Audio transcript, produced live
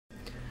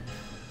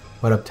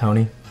What up,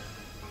 Tony?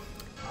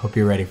 Hope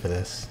you're ready for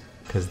this,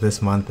 because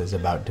this month is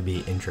about to be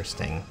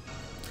interesting.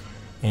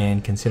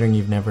 And considering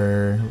you've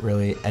never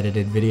really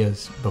edited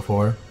videos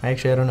before, I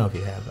don't know if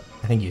you have.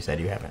 I think you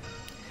said you haven't.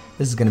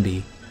 This is going to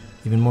be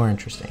even more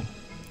interesting.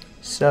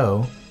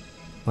 So,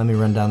 let me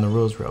run down the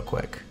rules real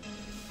quick.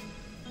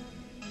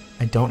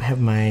 I don't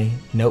have my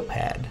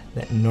notepad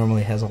that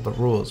normally has all the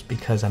rules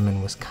because I'm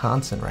in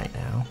Wisconsin right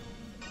now.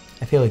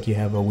 I feel like you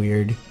have a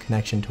weird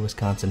connection to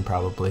Wisconsin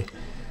probably,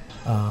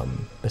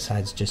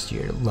 besides just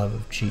your love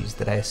of cheese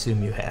that I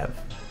assume you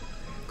have.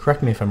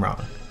 Correct me if I'm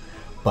wrong.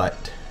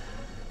 But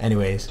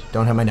anyways,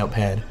 don't have my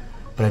notepad,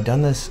 but I've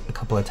done this a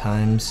couple of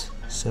times,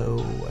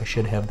 so I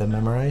should have them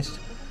memorized.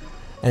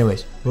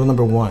 Anyways, rule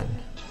number 1,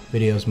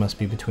 videos must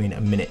be between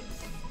a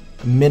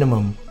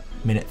minimum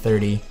minute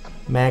 30.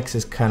 Max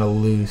is kind of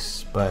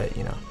loose, but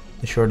you know,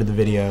 the shorter the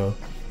video,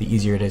 the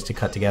easier it is to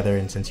cut together,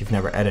 and since you've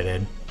never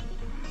edited,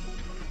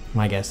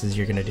 my guess is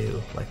you're gonna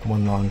do like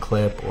one long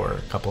clip or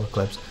a couple of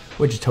clips,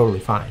 which is totally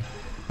fine.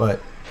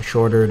 But the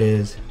shorter it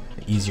is,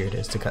 the easier it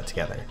is to cut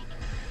together.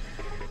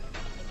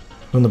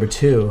 Rule number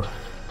 2,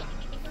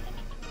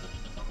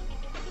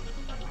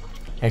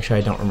 actually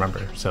I don't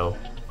remember, so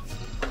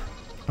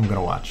I'm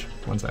gonna watch.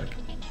 One sec.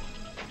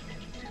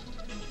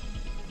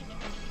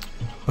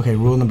 Okay,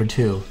 rule number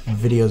 2,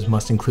 videos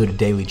must include a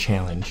daily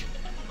challenge.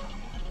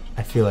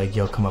 I feel like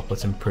you'll come up with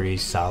some pretty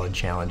solid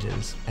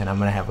challenges, and I'm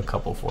gonna have a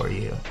couple for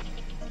you.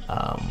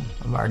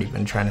 I've already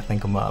been trying to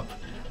think them up,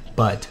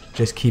 but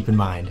just keep in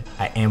mind,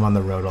 I am on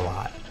the road a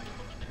lot.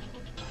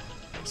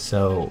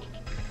 So,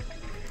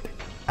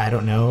 I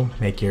don't know,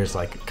 make yours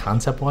like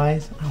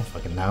concept-wise? I don't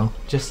fucking know.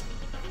 Just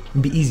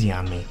be easy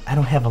on me. I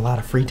don't have a lot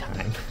of free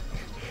time.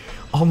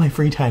 All my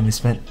free time is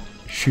spent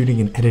shooting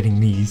and editing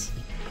these.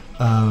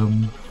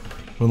 Rule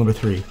number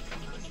 3.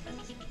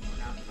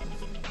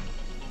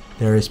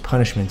 There is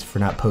punishments for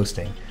not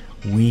posting.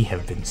 We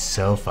have been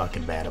so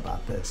fucking bad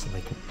about this.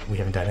 Like, we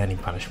haven't done any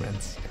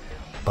punishments.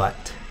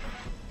 But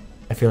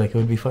I feel like it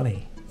would be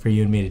funny for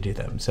you and me to do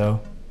them. So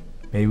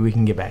maybe we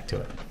can get back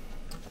to it.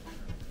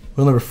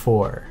 Rule number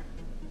 4.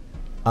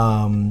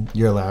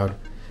 You're allowed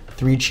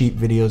 3 cheap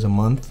videos a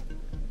month.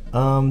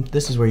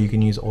 This is where you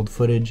can use old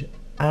footage.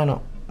 I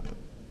don't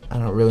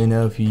really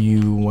know if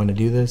you want to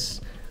do this.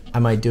 I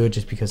might do it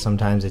just because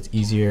sometimes it's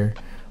easier,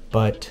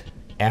 but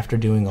after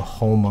doing a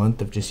whole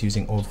month of just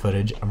using old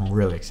footage, I'm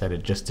really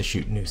excited just to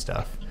shoot new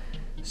stuff.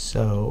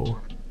 So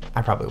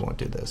I probably won't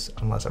do this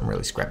unless I'm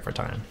really scrapped for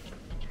time.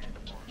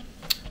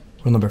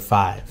 Rule number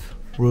 5,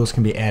 rules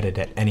can be added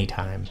at any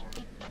time.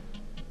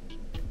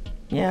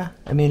 Yeah,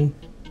 I mean,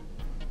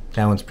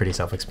 that one's pretty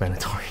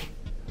self-explanatory.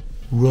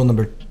 Rule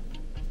number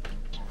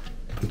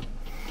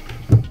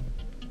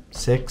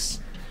 6,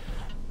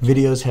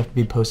 videos have to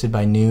be posted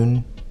by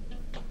noon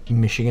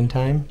Michigan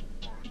time.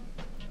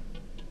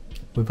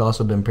 We've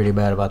also been pretty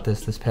bad about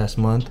this past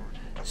month.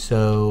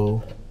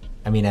 So,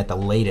 I mean, at the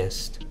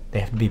latest, they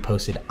have to be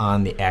posted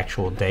on the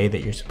actual day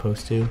that you're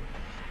supposed to.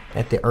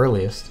 At the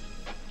earliest,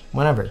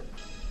 whenever.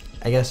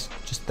 I guess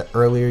just the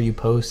earlier you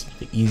post,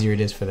 the easier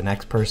it is for the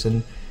next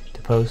person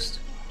to post.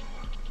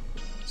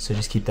 So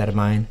just keep that in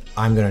mind.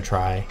 I'm gonna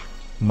try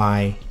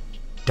my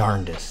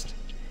darndest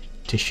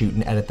to shoot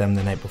and edit them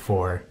the night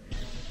before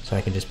so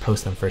I can just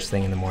post them first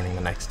thing in the morning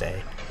the next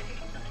day.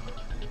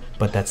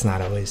 But that's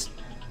not always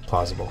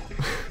plausible.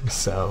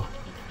 So,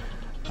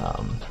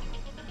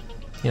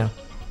 you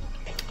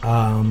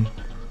know.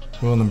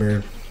 Rule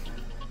number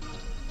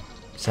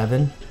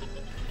 7.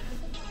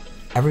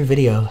 Every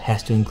video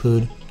has to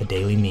include a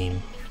daily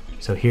meme.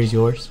 So here's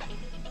yours.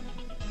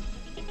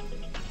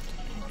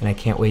 And I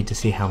can't wait to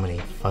see how many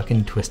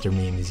fucking Twister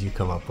memes you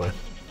come up with,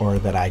 or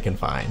that I can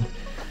find.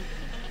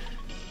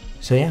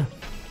 So yeah,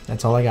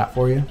 that's all I got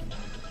for you.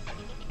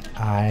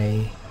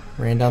 I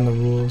ran down the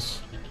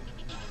rules.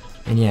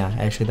 And yeah,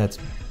 actually that's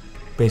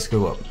basically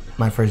what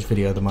my first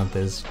video of the month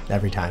is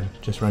every time,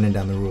 just running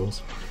down the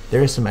rules.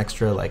 There is some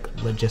extra like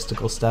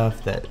logistical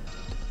stuff that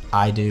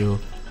I do,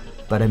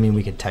 but I mean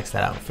we could text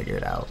that out and figure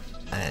it out,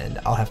 and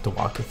I'll have to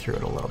walk you through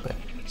it a little bit.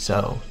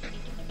 So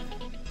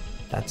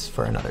that's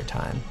for another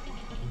time.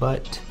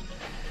 But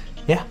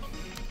yeah,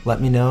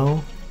 let me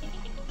know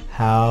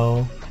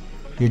how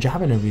your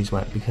job interviews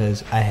went,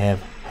 because I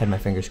have had my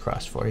fingers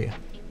crossed for you.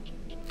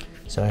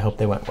 So I hope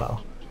they went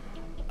well.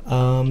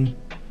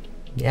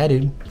 Yeah,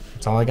 dude,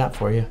 that's all I got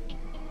for you.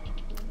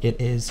 It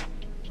is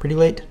pretty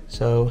late,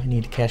 so I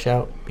need to cash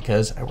out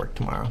because I work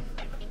tomorrow.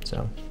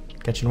 So,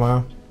 catch you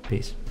tomorrow.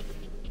 Peace.